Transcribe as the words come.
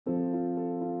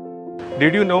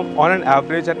Did you know on an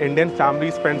average an Indian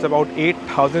family spends about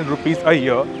 8,000 rupees a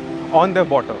year on their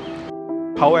water?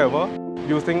 However,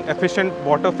 using efficient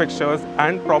water fixtures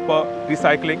and proper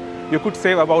recycling, you could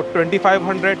save about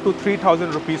 2,500 to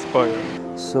 3,000 rupees per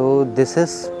year. So this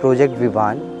is project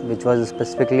Vivaan, which was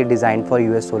specifically designed for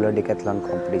US Solar Decathlon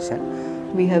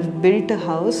competition. We have built a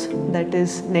house that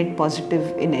is net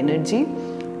positive in energy,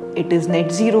 it is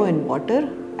net zero in water,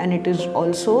 and it is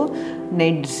also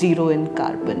net zero in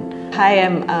carbon. Hi,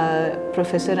 I'm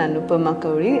Professor Anupama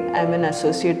Kauri. I'm an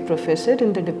associate professor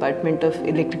in the Department of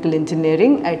Electrical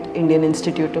Engineering at Indian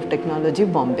Institute of Technology,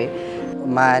 Bombay.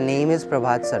 My name is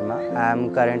Prabhat Sharma. I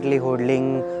am currently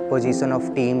holding position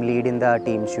of team lead in the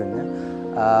team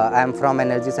Shunya. I am from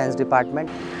Energy Science Department.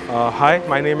 Hi,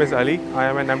 my name is Ali. I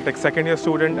am an MTech second year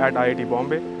student at IIT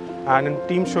Bombay. And in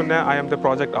Team Shunya, I am the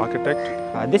project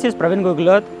architect. This is Praveen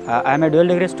Guglot. I am a dual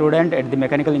degree student at the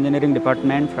Mechanical Engineering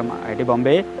Department from IIT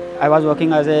Bombay. I was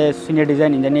working as a senior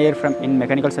design engineer in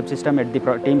mechanical subsystem at the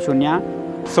Team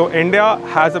Shunya. So India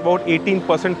has about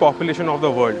 18% population of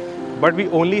the world, but we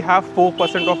only have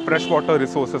 4% of freshwater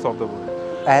resources of the world.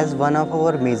 As one of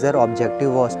our major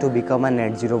objective was to become a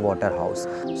net zero water house.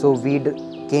 So we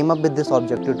came up with this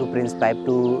objective to Prince Pipe,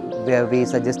 where we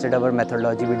suggested our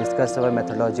methodology, we discussed our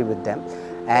methodology with them,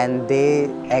 and they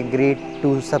agreed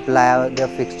to supply their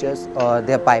fixtures or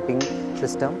their piping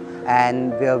system,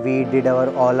 and where we did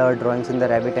all our drawings in the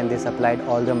Revit, and they supplied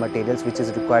all the materials which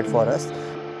is required for us.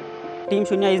 Team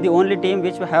Shunya is the only team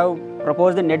which have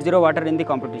proposed the net zero water in the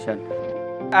competition.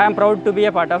 I am proud to be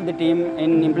a part of the team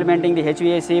in implementing the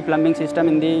HVAC plumbing system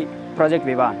in the project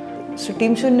Vivaan. So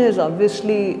Team Shunya has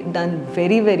obviously done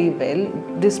very well.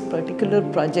 This particular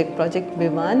project, Project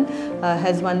Vivaan,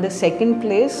 has won the second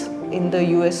place in the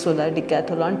US Solar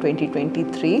Decathlon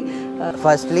 2023.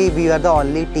 Firstly, we are the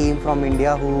only team from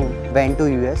India who went to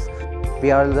US.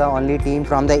 We are the only team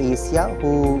from the Asia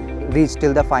who reached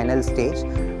till the final stage.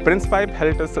 Prince Pipe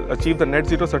helped us achieve the net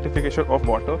zero certification of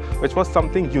water, which was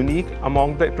something unique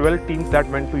among the 12 teams that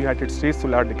went to United States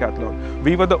Solar Decathlon.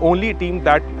 We were the only team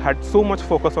that had so much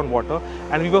focus on water,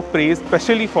 and we were praised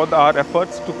especially for our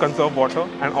efforts to conserve water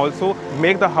and also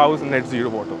make the house net zero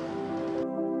water.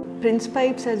 Prince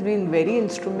Pipes has been very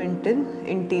instrumental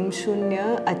in Team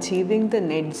Shunya achieving the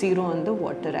net zero on the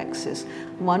water axis.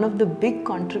 One of the big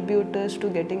contributors to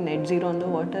getting net zero on the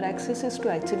water axis is to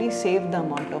actually save the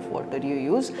amount of water you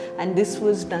use, and this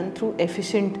was done through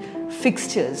efficient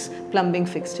fixtures, plumbing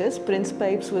fixtures. Prince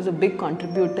Pipes was a big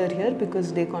contributor here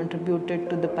because they contributed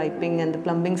to the piping and the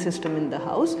plumbing system in the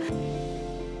house.